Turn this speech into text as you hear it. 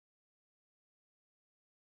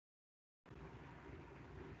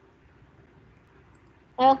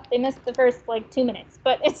Well, they missed the first like 2 minutes,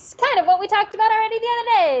 but it's kind of what we talked about already the other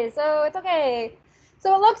day, so it's okay.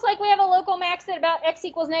 So it looks like we have a local max at about x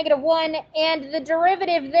equals -1, and the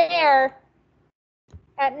derivative there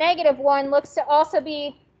at -1 looks to also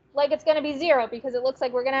be like it's going to be 0, because it looks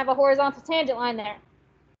like we're going to have a horizontal tangent line there.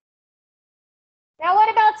 Now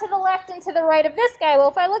what about to the left and to the right of this guy? Well,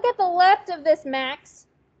 if I look at the left of this max,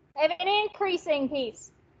 I have an increasing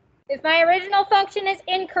piece. If my original function is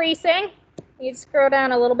increasing, you scroll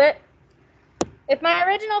down a little bit. If my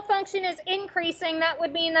original function is increasing, that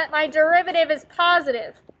would mean that my derivative is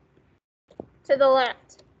positive to the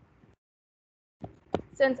left.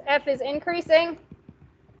 Since f is increasing.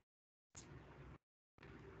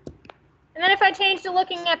 And then if I change to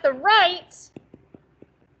looking at the right,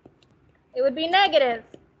 it would be negative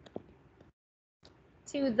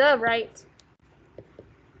to the right.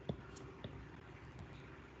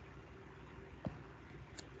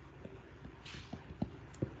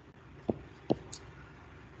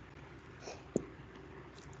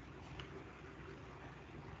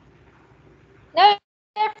 No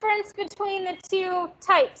difference between the two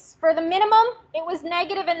types. For the minimum, it was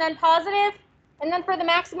negative and then positive. And then for the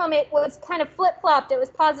maximum, it was kind of flip-flopped. It was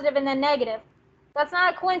positive and then negative. That's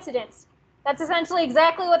not a coincidence. That's essentially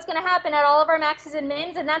exactly what's going to happen at all of our maxes and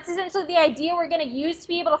mins, and that's essentially the idea we're going to use to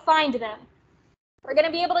be able to find them. We're going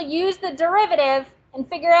to be able to use the derivative and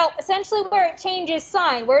figure out essentially where it changes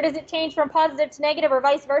sign. Where does it change from positive to negative or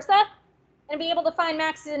vice versa? And be able to find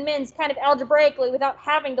maxes and mins kind of algebraically without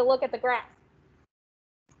having to look at the graph.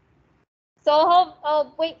 So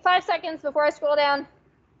I'll wait 5 seconds before I scroll down.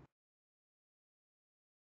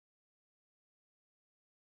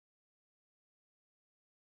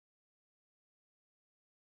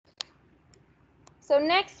 So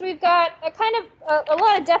next we've got a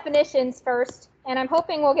lot of definitions first, and I'm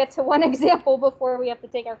hoping we'll get to one example before we have to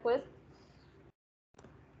take our quiz.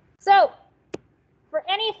 So for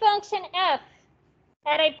any function f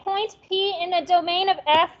at a point p in the domain of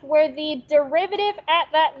f where the derivative at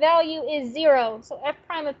that value is 0, so f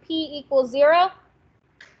prime of p equals 0,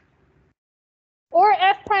 or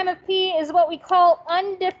f prime of p is what we call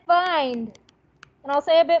undefined, and I'll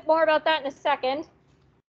say a bit more about that in a second.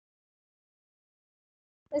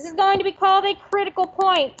 This is going to be called a critical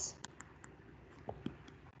point.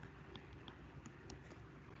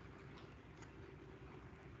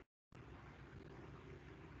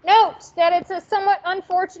 Note that it's a somewhat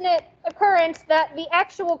unfortunate occurrence that the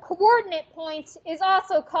actual coordinate point is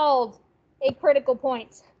also called a critical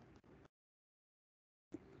point.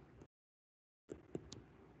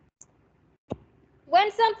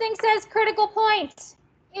 When something says critical point,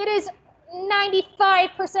 it is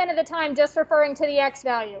 95% of the time just referring to the x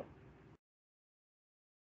value.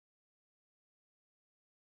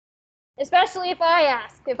 Especially if I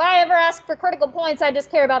ask. If I ever ask for critical points, I just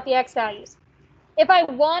care about the x values. If I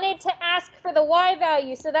wanted to ask for the y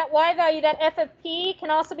value, so that y value, that f of p, can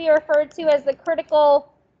also be referred to as the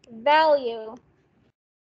critical value.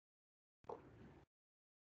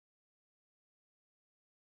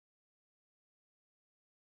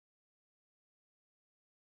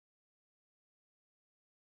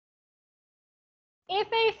 If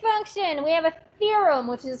a function, we have a theorem,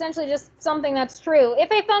 which is essentially just something that's true. If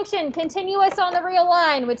a function continuous on the real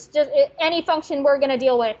line, which just any function we're going to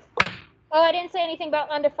deal with. Oh, I didn't say anything about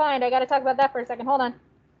undefined. I got to talk about that for a second. Hold on.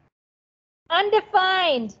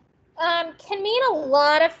 Undefined can mean a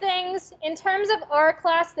lot of things. In terms of R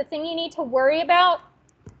class, the thing you need to worry about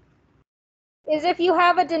is if you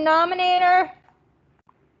have a denominator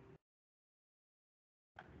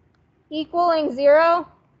equaling 0.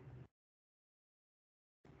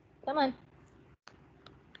 Come on.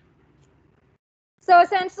 So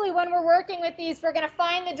essentially, when we're working with these, we're going to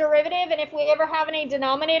find the derivative, and if we ever have any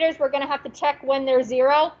denominators, we're going to have to check when they're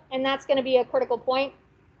 0, and that's going to be a critical point.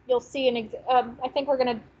 You'll see I think we're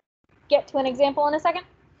going to get to an example in a second.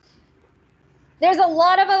 There's a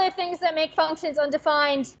lot of other things that make functions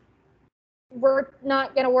undefined. We're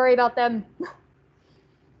not going to worry about them.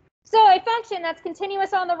 So a function that's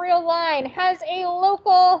continuous on the real line has a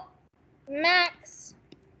local max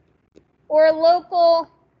or local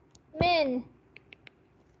min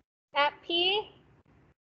at p,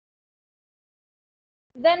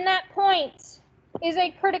 then that point is a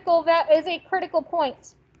critical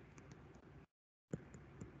point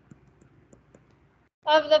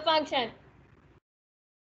of the function.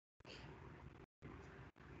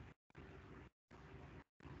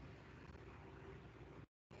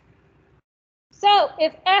 So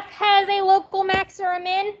if f has a local max or a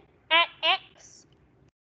min at x,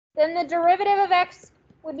 then the derivative of x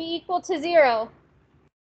would be equal to 0.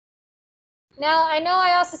 Now, I know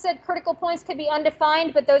I also said critical points could be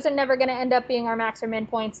undefined, but those are never going to end up being our max or min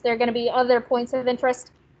points. They're going to be other points of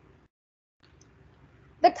interest.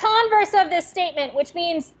 The converse of this statement, which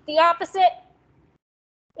means the opposite,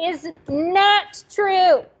 is not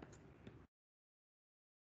true.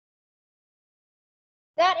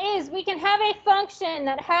 That is, we can have a function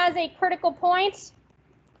that has a critical point,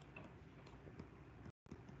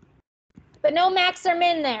 but no max or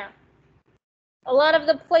min there. A lot of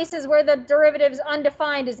the places where the derivative is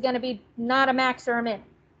undefined is going to be not a max or a min.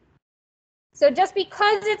 So just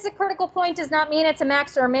because it's a critical point does not mean it's a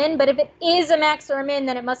max or a min, but if it is a max or a min,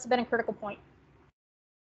 then it must have been a critical point.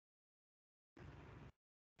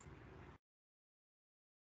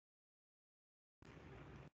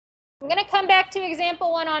 I'm going to come back to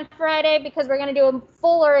example 1 on Friday because we're going to do a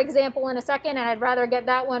fuller example in a second, and I'd rather get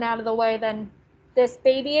that one out of the way than this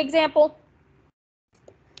baby example.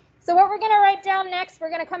 So what we're going to write down next, we're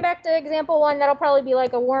going to come back to example 1. That'll probably be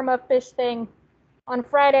like a warm-up-ish thing on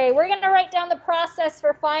Friday. We're going to write down the process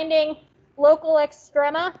for finding local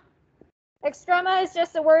extrema. Extrema is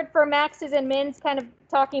just a word for maxes and mins, kind of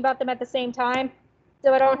talking about them at the same time,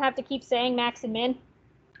 so I don't have to keep saying max and min.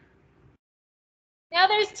 Now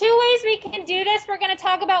there's 2 ways we can do this. We're going to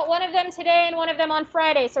talk about one of them today and one of them on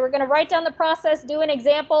Friday. So we're going to write down the process, do an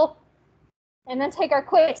example, and then take our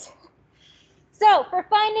quiz. So for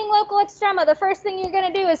finding local extrema, the first thing you're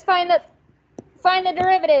going to do is find the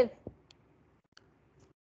derivative.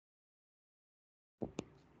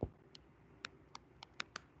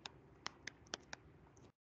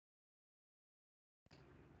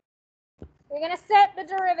 You're going to set the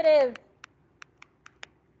derivative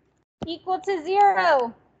equal to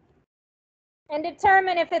 0 and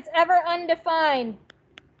determine if it's ever undefined.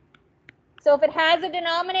 So if it has a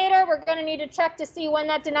denominator, we're going to need to check to see when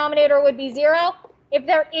that denominator would be 0. If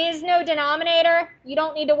there is no denominator, you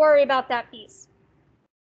don't need to worry about that piece.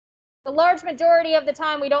 The large majority of the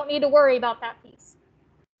time, we don't need to worry about that piece.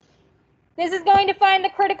 This is going to find the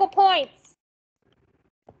critical points.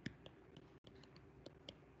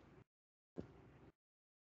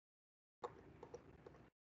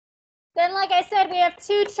 Then, like I said, we have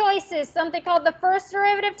 2 choices, something called the first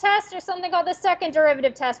derivative test or something called the second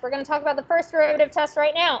derivative test. We're going to talk about the first derivative test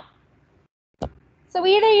right now. So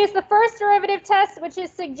we either use the first derivative test, which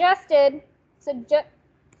is suggested,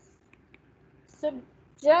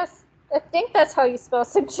 I think that's how you spell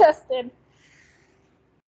suggested.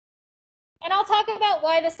 And I'll talk about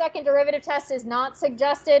why the second derivative test is not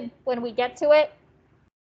suggested when we get to it.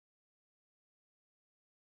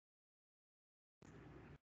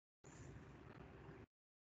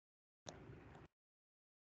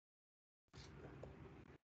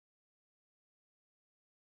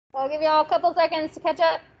 I'll give you all a couple seconds to catch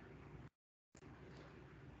up.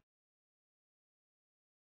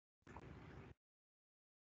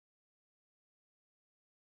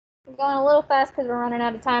 I'm going a little fast because we're running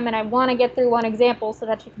out of time, and I want to get through one example so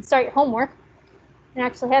that you can start your homework and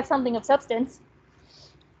actually have something of substance.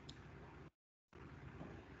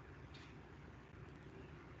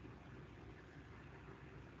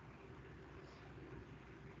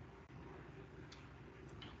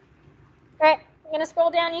 All right, I'm going to scroll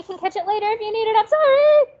down. You can catch it later if you need it. I'm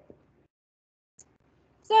sorry.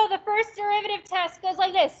 So the first derivative test goes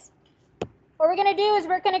like this. What we're going to do is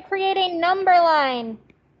we're going to create a number line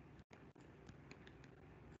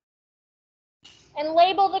and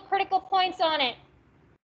label the critical points on it.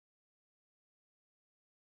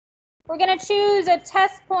 We're going to choose a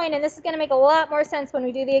test point, and this is going to make a lot more sense when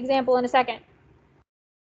we do the example in a second.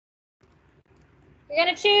 You're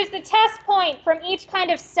going to choose the test point from each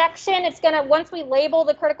kind of section. It's going to, once we label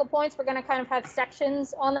the critical points, we're going to kind of have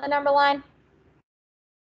sections on the number line.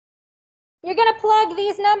 You're going to plug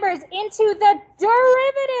these numbers into the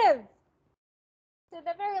derivative. Said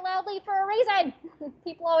that very loudly for a reason.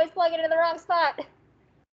 People always plug it into the wrong spot.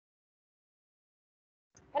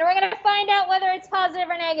 And we're going to find out whether it's positive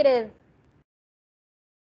or negative.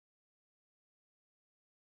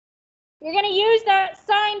 You're going to use that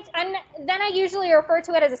sign, and then I usually refer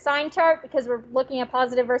to it as a sign chart because we're looking at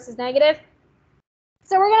positive versus negative.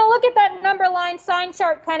 So we're going to look at that number line sign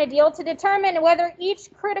chart kind of deal to determine whether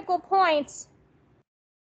each critical point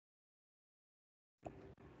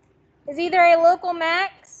is either a local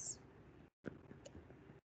max,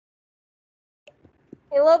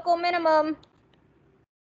 a local minimum,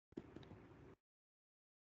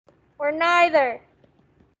 or neither.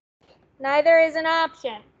 Neither is an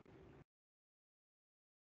option.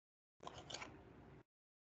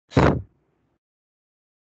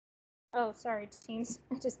 Oh, sorry, Teams.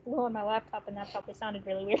 I just blew on my laptop and that probably sounded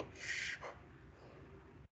really weird.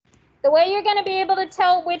 The way you're going to be able to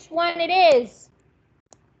tell which one it is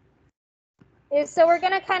so we're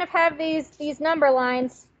going to kind of have these number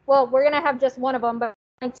lines. Well, we're going to have just one of them, but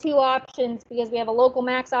two options because we have a local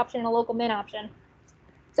max option and a local min option.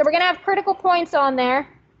 So we're going to have critical points on there.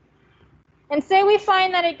 And say we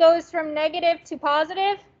find that it goes from negative to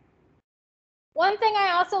positive. One thing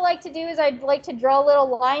I also like to do is I'd like to draw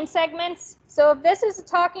little line segments. So if this is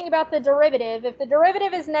talking about the derivative, if the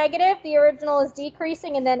derivative is negative, the original is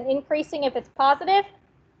decreasing and then increasing if it's positive.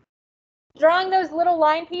 Drawing those little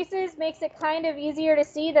line pieces makes it kind of easier to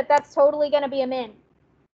see that that's totally going to be a min.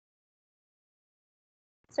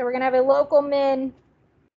 So we're going to have a local min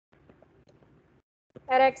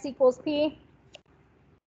at x equals p.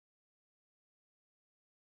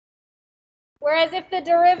 Whereas if the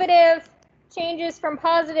derivative changes from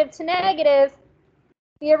positive to negative,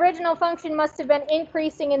 the original function must have been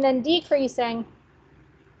increasing and then decreasing.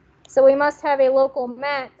 So we must have a local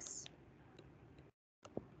max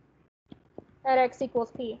at x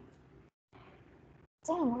equals p.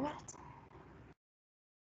 Dang, we're at.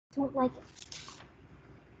 Don't like it.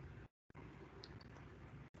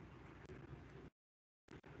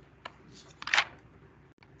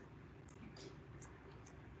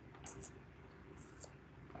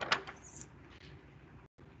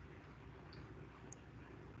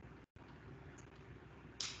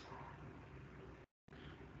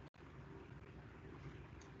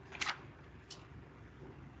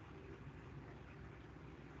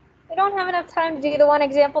 I don't have enough time to do the one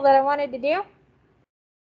example that I wanted to do.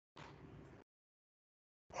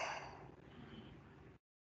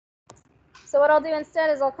 So what I'll do instead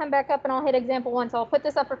is I'll come back up and I'll hit example 1. So I'll put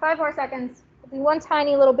this up for 5 more seconds. It'll be one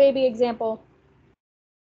tiny little baby example.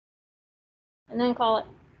 And then call it.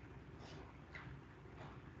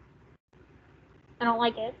 I don't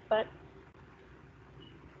like it, but.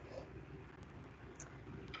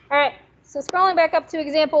 All right, so scrolling back up to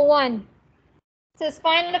example 1. It says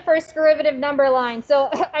find the first derivative number line. So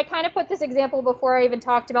I kind of put this example before I even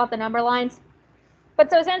talked about the number lines.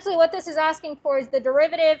 But so essentially what this is asking for is the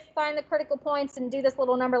derivative, find the critical points, and do this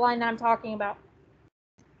little number line that I'm talking about.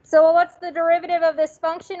 So what's the derivative of this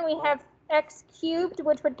function? We have x cubed,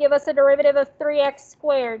 which would give us a derivative of 3x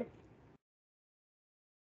squared.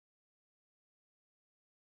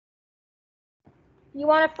 You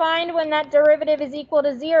want to find when that derivative is equal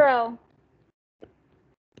to 0.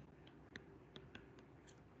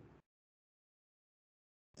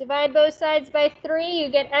 Divide both sides by 3, you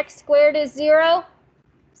get x squared is 0.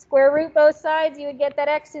 Square root both sides, you would get that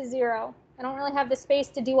x is 0. I don't really have the space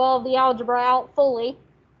to do all of the algebra out fully,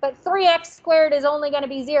 but 3x squared is only going to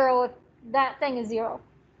be 0 if that thing is 0.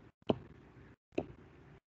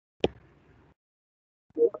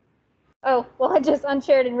 Oh, well, I just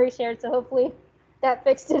unshared and reshared, so hopefully that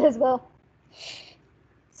fixed it as well.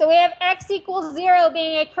 So we have x equals 0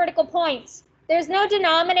 being a critical point. There's no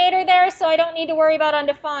denominator there, so I don't need to worry about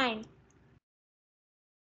undefined.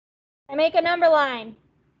 I make a number line.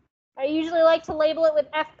 I usually like to label it with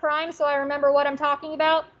f prime so I remember what I'm talking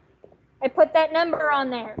about. I put that number on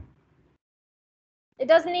there. It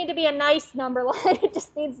doesn't need to be a nice number line, it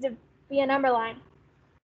just needs to be a number line.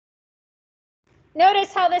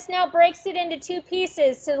 Notice how this now breaks it into two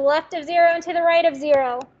pieces, to the left of 0 and to the right of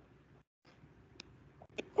 0.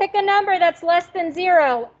 Pick a number that's less than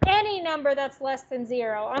 0, any number that's less than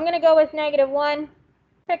 0. I'm going to go with -1.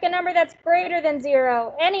 Pick a number that's greater than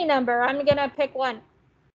 0, any number. I'm going to pick 1.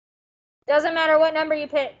 Doesn't matter what number you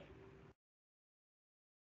pick.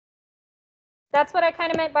 That's what I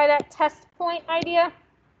kind of meant by that test point idea.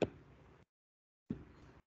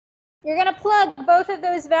 You're going to plug both of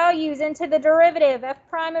those values into the derivative. F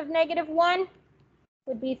prime of -1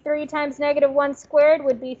 would be 3 times -1 squared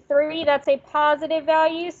would be 3. That's a positive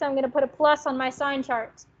value, so I'm going to put a plus on my sign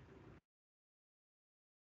chart.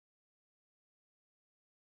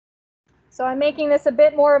 So I'm making this a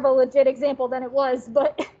bit more of a legit example than it was,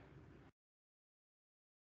 but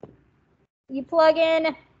you plug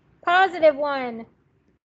in +1.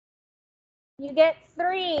 You get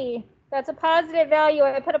 3. That's a positive value.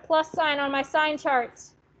 I put a plus sign on my sign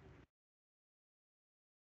charts.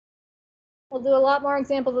 We'll do a lot more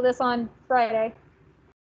examples of this on Friday.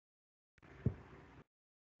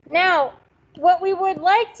 Now, what we would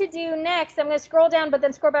like to do next, I'm going to scroll down but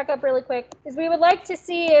then scroll back up really quick, is we would like to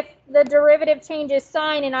see if the derivative changes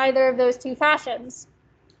sign in either of those two fashions.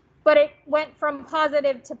 But it went from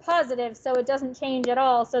positive to positive, so it doesn't change at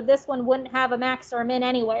all. So this one wouldn't have a max or a min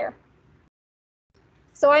anywhere.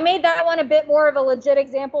 So I made that one a bit more of a legit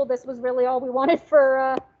example. This was really all we wanted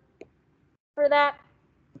for that.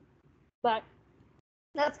 But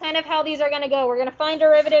that's kind of how these are going to go. We're going to find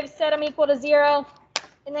derivatives, set them equal to 0.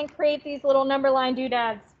 and then create these little number line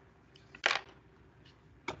doodads.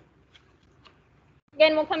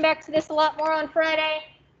 Again, we'll come back to this a lot more on Friday.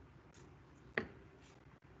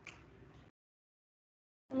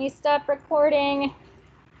 Let me stop recording.